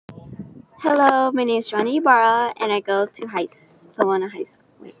Hello, my name is Johnny Ibarra, and I go to Pomona High School.